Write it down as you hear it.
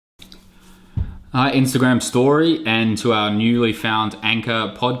Instagram story and to our newly found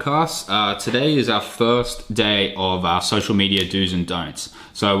Anchor podcast. Today is our first day of our social media do's and don'ts.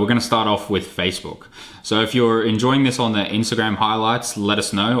 So we're going to start off with Facebook. So if you're enjoying this on the Instagram highlights, let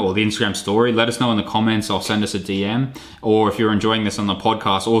us know, or the Instagram story, let us know in the comments or send us a DM. Or if you're enjoying this on the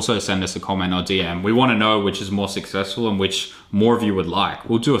podcast, also send us a comment or DM. We want to know which is more successful and which more of you would like.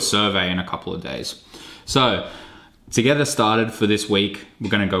 We'll do a survey in a couple of days. So to get us started for this week, we're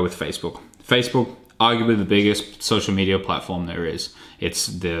going to go with Facebook. Facebook, arguably the biggest social media platform there is. It's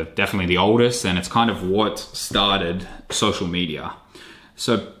definitely the oldest, and it's kind of what started social media.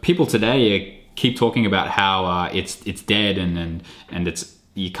 So people today keep talking about how it's dead and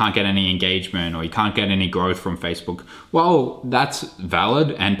you can't get any engagement or you can't get any growth from Facebook. Well, that's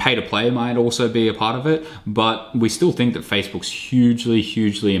valid, and pay to play might also be a part of it, but we still think that Facebook's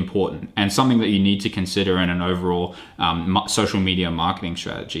hugely important and something that you need to consider in an overall social media marketing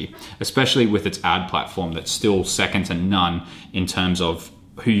strategy, especially with its ad platform that's still second to none in terms of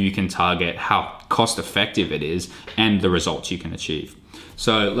who you can target, how cost effective it is, and the results you can achieve.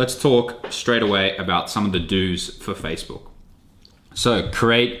 So let's talk straight away about some of the do's for Facebook. So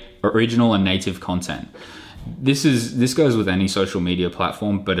create original and native content. This goes with any social media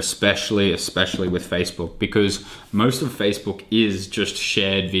platform, but especially with Facebook, because most of Facebook is just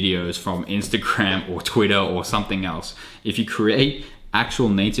shared videos from Instagram or Twitter or something else. If you create actual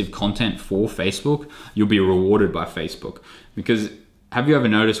native content for Facebook, you'll be rewarded by Facebook. Because have you ever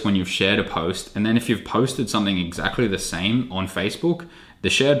noticed when you've shared a post, and then if you've posted something exactly the same on Facebook, the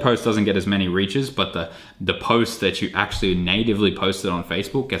shared post doesn't get as many reaches, but the post that you actually natively posted on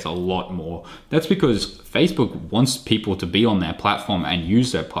Facebook gets a lot more. That's because Facebook wants people to be on their platform and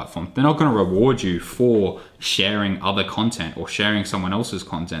use their platform. They're not going to reward you for sharing other content or sharing someone else's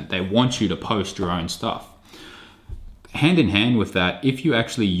content. They want you to post your own stuff. Hand in hand with that, if you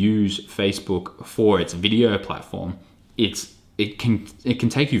actually use Facebook for its video platform, it can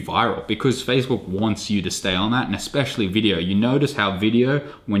take you viral because Facebook wants you to stay on that, and especially video. You notice how video,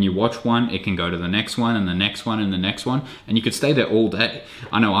 when you watch one, it can go to the next one and the next one and the next one, and you could stay there all day.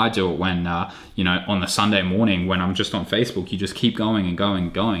 I know I do it when, on the Sunday morning when I'm just on Facebook, you just keep going and going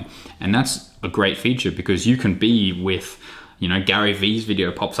and going. And that's a great feature because you can be with, Gary V's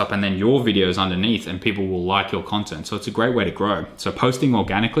video pops up and then your video is underneath and people will like your content. So it's a great way to grow. So posting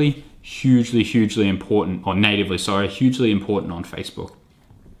organically, hugely important, or natively, hugely important on Facebook.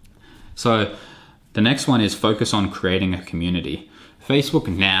 So the next one is focus on creating a community. Facebook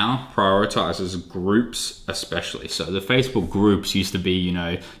now prioritizes groups especially. So the Facebook groups used to be,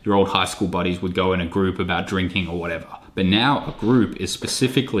 your old high school buddies would go in a group about drinking or whatever. But now a group is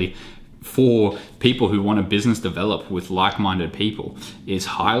specifically for people who want to business develop with like-minded people, is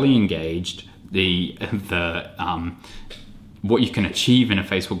highly engaged. What you can achieve in a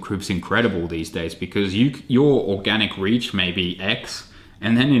Facebook group is incredible these days because your organic reach may be X,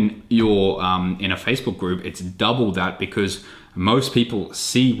 and then in a Facebook group it's double that because most people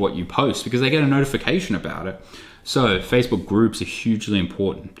see what you post because they get a notification about it. So Facebook groups are hugely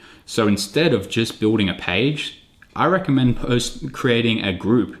important. So instead of just building a page, I recommend creating a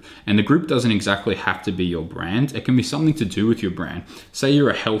group, and the group doesn't exactly have to be your brand. It can be something to do with your brand. Say you're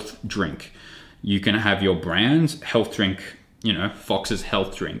a health drink. You can have your brand, health drink, Fox's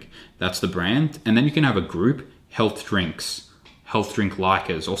health drink. That's the brand. And then you can have a group, health drinks, health drink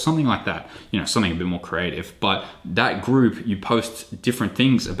likers, or something like that. Something a bit more creative. But that group, you post different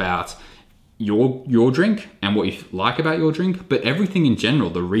things about your drink and what you like about your drink, but everything in general,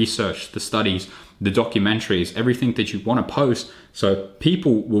 the research, the studies, the documentaries, everything that you want to post. So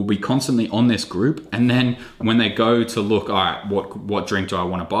people will be constantly on this group. And then when they go to look, all right, what drink do I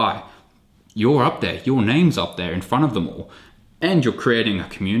want to buy? You're up there, your name's up there in front of them all. And you're creating a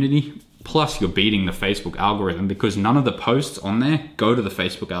community, plus you're beating the Facebook algorithm because none of the posts on there go to the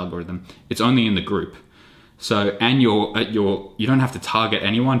Facebook algorithm. It's only in the group. So, and you don't have to target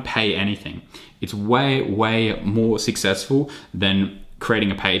anyone, pay anything. It's way more successful than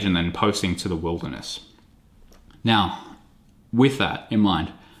creating a page and then posting to the wilderness. Now, with that in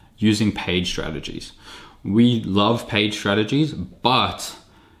mind, using page strategies. We love page strategies, but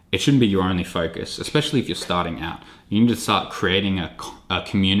it shouldn't be your only focus, especially if you're starting out. You need to start creating a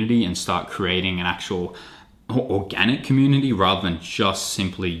community and start creating an actual organic community rather than just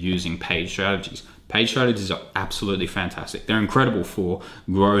simply using page strategies. Page strategies are absolutely fantastic. They're incredible for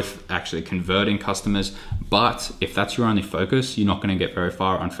growth, actually converting customers. But if that's your only focus, you're not going to get very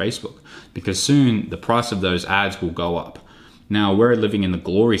far on Facebook because soon the price of those ads will go up. Now, we're living in the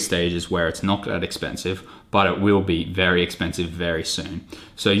glory stages where it's not that expensive, but it will be very expensive very soon.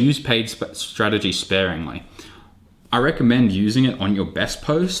 So use paid strategy sparingly. I recommend using it on your best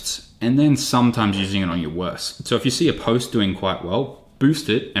posts and then sometimes using it on your worst. So if you see a post doing quite well, boost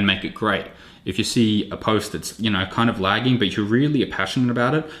it and make it great. If you see a post that's, kind of lagging, but you're really passionate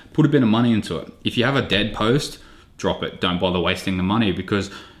about it, put a bit of money into it. If you have a dead post, drop it. Don't bother wasting the money,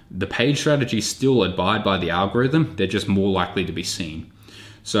 because the page strategies still abide by the algorithm. They're just more likely to be seen.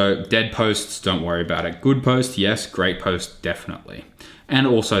 So dead posts, don't worry about it. Good post, yes. Great post, definitely. And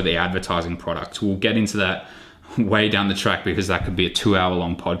also the advertising products. We'll get into that way down the track, because that could be a 2-hour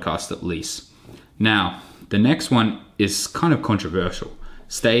long podcast at least. Now, the next one is kind of controversial.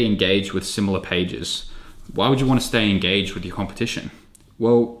 Stay engaged with similar pages. Why would you want to stay engaged with your competition?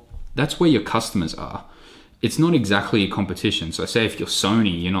 Well, that's where your customers are. It's not exactly a competition. So say if you're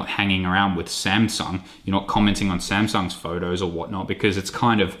Sony, you're not hanging around with Samsung, you're not commenting on Samsung's photos or whatnot, because it's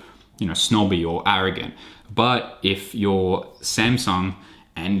kind of, snobby or arrogant. But if you're Samsung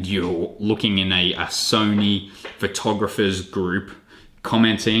and you're looking in a Sony photographers group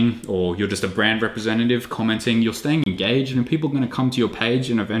commenting, or you're just a brand representative commenting, you're staying engaged, and people are going to come to your page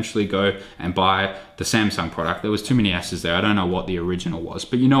and eventually go and buy the Samsung product. There was too many S's there. I don't know what the original was,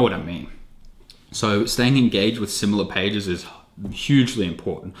 but you know what I mean. So staying engaged with similar pages is hugely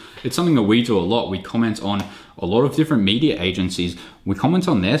important. It's something that we do a lot. We comment on a lot of different media agencies. We comment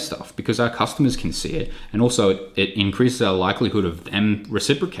on their stuff because our customers can see it, and also it increases our likelihood of them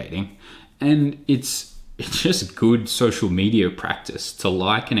reciprocating. And it's just good social media practice to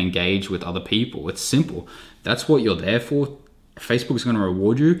like and engage with other people. It's simple. That's what you're there for. Facebook's going to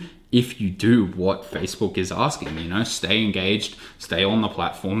reward you if you do what Facebook is asking. Stay engaged, stay on the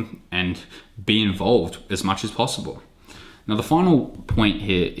platform, and be involved as much as possible. Now, the final point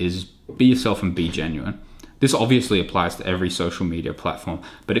here is be yourself and be genuine. This obviously applies to every social media platform,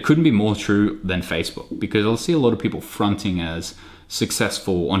 but it couldn't be more true than Facebook, because I'll see a lot of people fronting as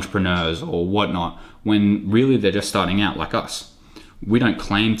successful entrepreneurs or whatnot, when really they're just starting out like us. We don't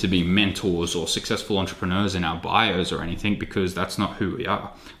claim to be mentors or successful entrepreneurs in our bios or anything, because that's not who we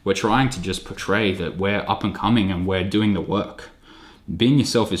are. We're trying to just portray that we're up and coming and we're doing the work. Being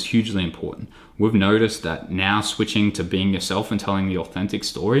yourself is hugely important. We've noticed that now switching to being yourself and telling the authentic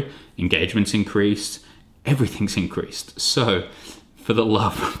story, engagement's increased, everything's increased. So for the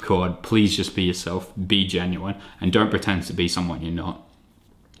love of God, please just be yourself, be genuine, and don't pretend to be someone you're not.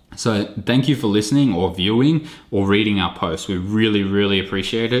 So thank you for listening or viewing or reading our posts. We really, really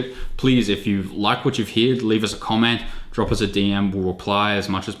appreciate it. Please, if you like what you've heard, leave us a comment, drop us a DM. We'll reply as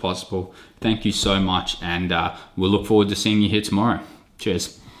much as possible. Thank you so much, and we'll look forward to seeing you here tomorrow.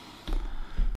 Cheers.